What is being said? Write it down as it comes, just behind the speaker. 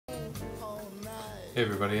Hey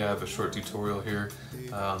everybody, I have a short tutorial here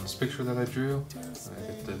on this picture that I drew when I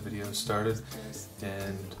get the video started,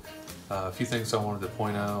 and a few things I wanted to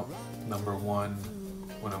point out. Number one,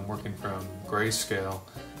 when I'm working from grayscale,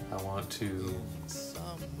 I want to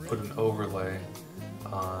put an overlay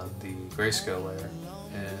on the grayscale layer,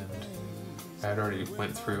 and I had already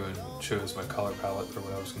went through and chose my color palette for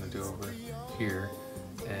what I was going to do over here,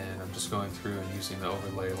 and I'm just going through and using the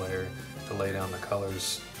overlay layer to lay down the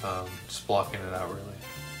colors, just blocking it out really.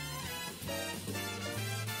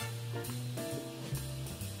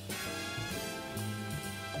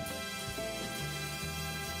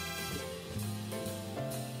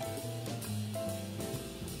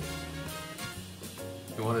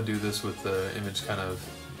 You want to do this with the image kind of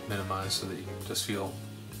minimized so that you can just feel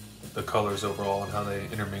the colors overall and how they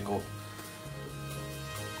intermingle.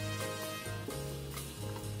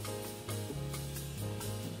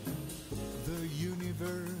 The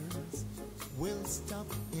universe will stop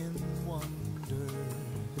in wonder,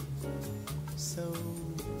 so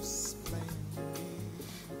splendid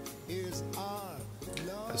is our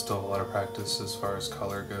love. I still have a lot of practice as far as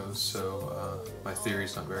color goes, so my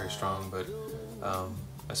theory's not very strong, but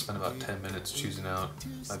I spent about 10 minutes choosing out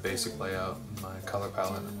my basic layout and my color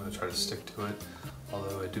palette. I'm going to try to stick to it,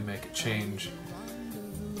 although I do make a change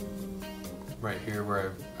right here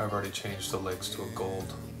where I've already changed the legs to a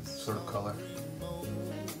gold sort of color.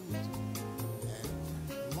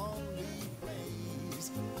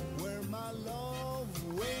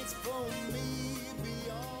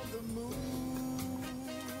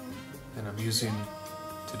 And I'm using,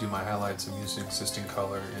 to do my highlights, I'm using existing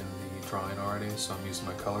color in the drawing already, so I'm using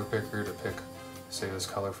my color picker to pick, say, this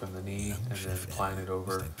color from the knee and then applying it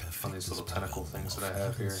over on these little tentacle things that I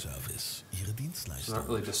have here. So I'm not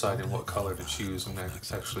really deciding what color to choose, I'm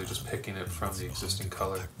actually just picking it from the existing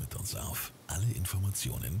color.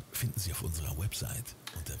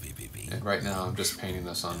 And right now I'm just painting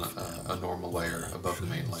this on a normal layer above the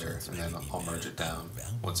main layer, and then I'll merge it down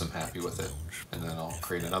once I'm happy with it, and then I'll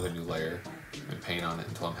create another new layer and paint on it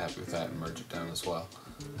until I'm happy with that and merge it down as well.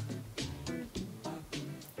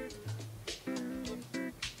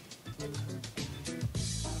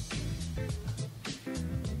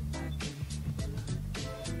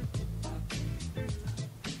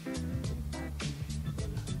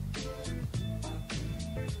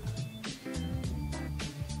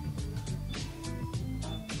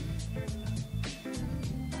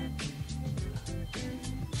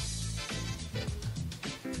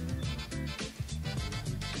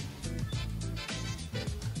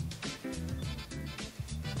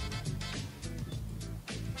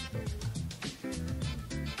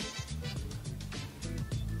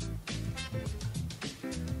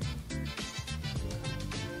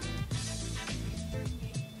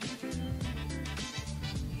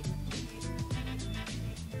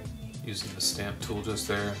 Using the stamp tool just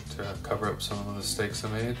there to cover up some of the mistakes I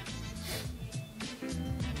made.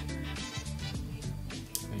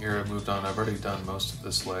 And here I moved on, I've already done most of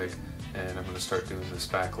this leg, and I'm going to start doing this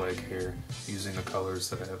back leg here using the colors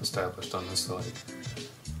that I have established on this leg.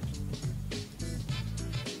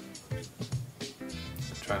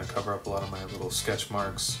 I'm trying to cover up a lot of my little sketch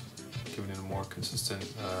marks, giving it a more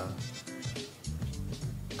consistent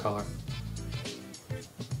color.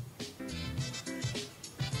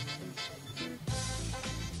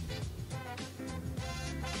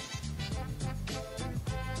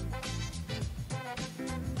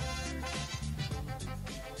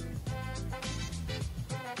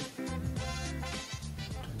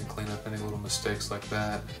 Clean up any little mistakes like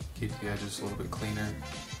that, keep the edges a little bit cleaner.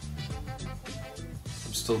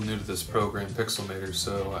 I'm still new to this program, Pixelmator,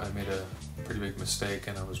 so I made a pretty big mistake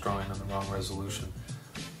and I was drawing on the wrong resolution.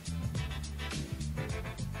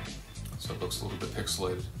 So it looks a little bit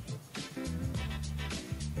pixelated.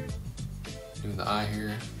 Doing the eye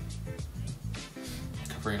here,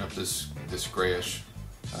 covering up this grayish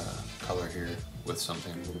color here with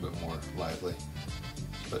something a little bit more lively,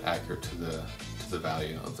 but accurate to the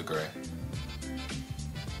value of the gray.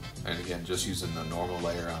 And again, just using the normal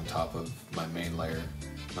layer on top of my main layer,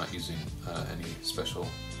 not using any special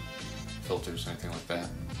filters or anything like that.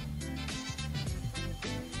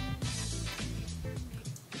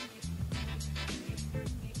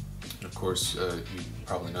 And of course, you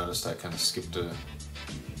probably noticed I kind of skipped a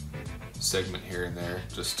segment here and there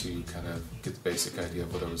just to kind of get the basic idea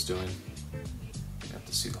of what I was doing. You have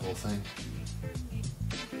to see the whole thing.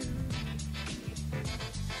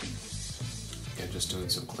 Just doing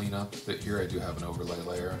some cleanup. But here I do have an overlay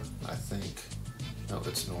layer. I think, no,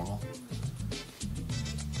 it's normal.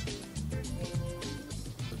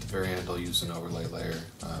 very end, I'll use an overlay layer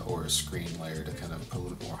or a screen layer to kind of put a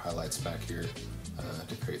little more highlights back here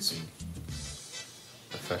to create some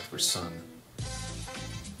effect for sun.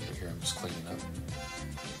 Over here I'm just cleaning up.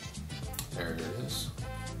 There it is.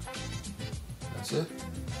 That's it.